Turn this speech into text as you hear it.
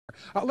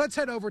Let's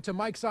head over to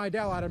Mike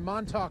Seidel out in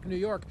Montauk, New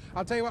York.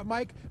 I'll tell you what,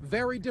 Mike,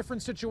 very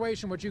different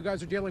situation what you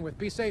guys are dealing with.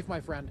 Be safe,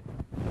 my friend.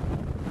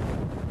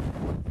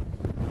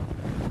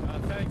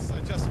 Thanks,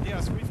 Justin.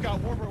 Yes, we've got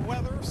warmer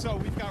weather, so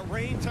we've got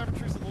rain,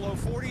 temperatures in the low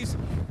 40s,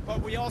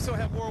 but we also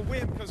have more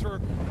wind because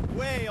we're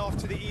way off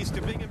to the east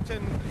of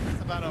Binghamton.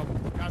 It's about a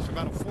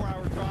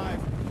 4-hour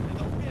drive, and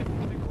the wind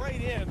coming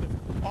right in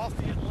off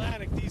the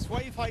Atlantic. These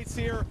wave heights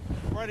here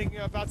running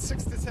about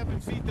 6 to 7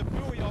 feet. The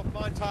buoy off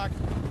Montauk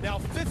now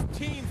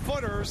 15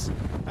 footers.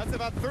 That's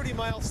about 30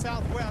 miles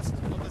southwest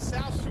on the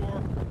south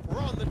shore.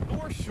 We're on the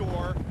north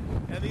shore,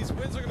 and these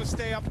winds are going to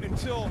stay up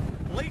until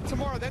late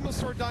tomorrow. Then they'll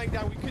start dying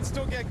down. We could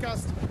still get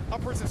gusts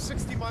upwards of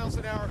 60 miles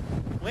an hour.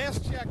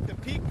 Last check, the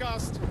peak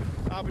gust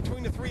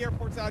between the three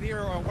airports out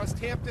here, West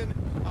Hampton,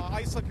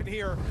 Islip, and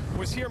here,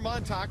 was here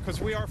Montauk,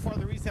 because we are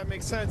farther east. That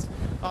makes sense.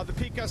 The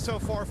peak gust so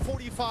far,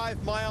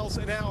 45 miles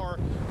an hour,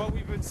 but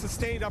we've been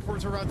sustained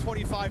upwards around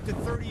 25 to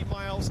 30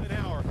 miles an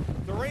hour.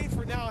 The rain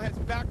for now has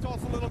backed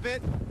off a little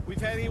bit. We've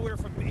had anywhere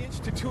from 1 inch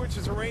to 2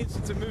 inches of rain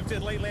since it moved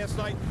in late last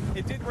night.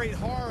 It did rain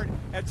hard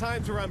at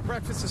times around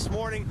breakfast this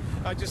morning,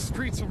 just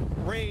streets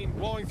of rain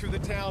blowing through the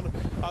town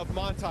of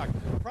Montauk.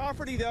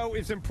 Property, though,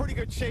 is in pretty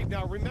good shape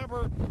now.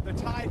 Remember, the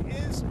tide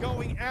is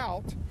going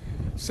out,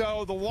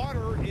 so the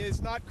water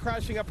is not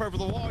crashing up over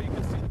the wall. You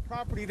can see the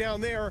property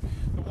down there.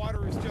 The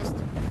water is just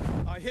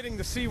hitting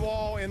the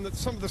seawall, and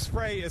some of the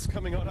spray is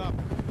coming on up.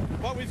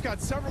 But we've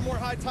got several more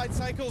high tide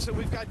cycles, and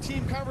we've got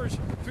team coverage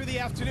through the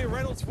afternoon.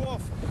 Reynolds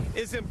Wolf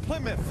is in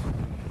Plymouth.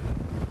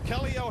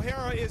 Kelly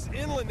O'Hara is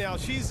inland now.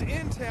 She's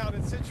in town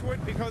in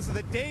Scituate because of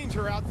the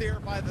danger out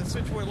there by the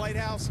Scituate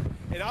Lighthouse.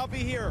 And I'll be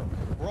here.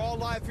 We're all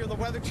live here on the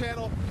Weather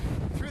Channel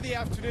through the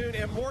afternoon,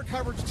 and more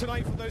coverage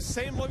tonight from those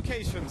same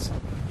locations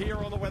here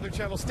on the Weather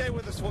Channel. Stay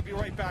with us. We'll be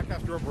right back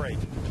after a break.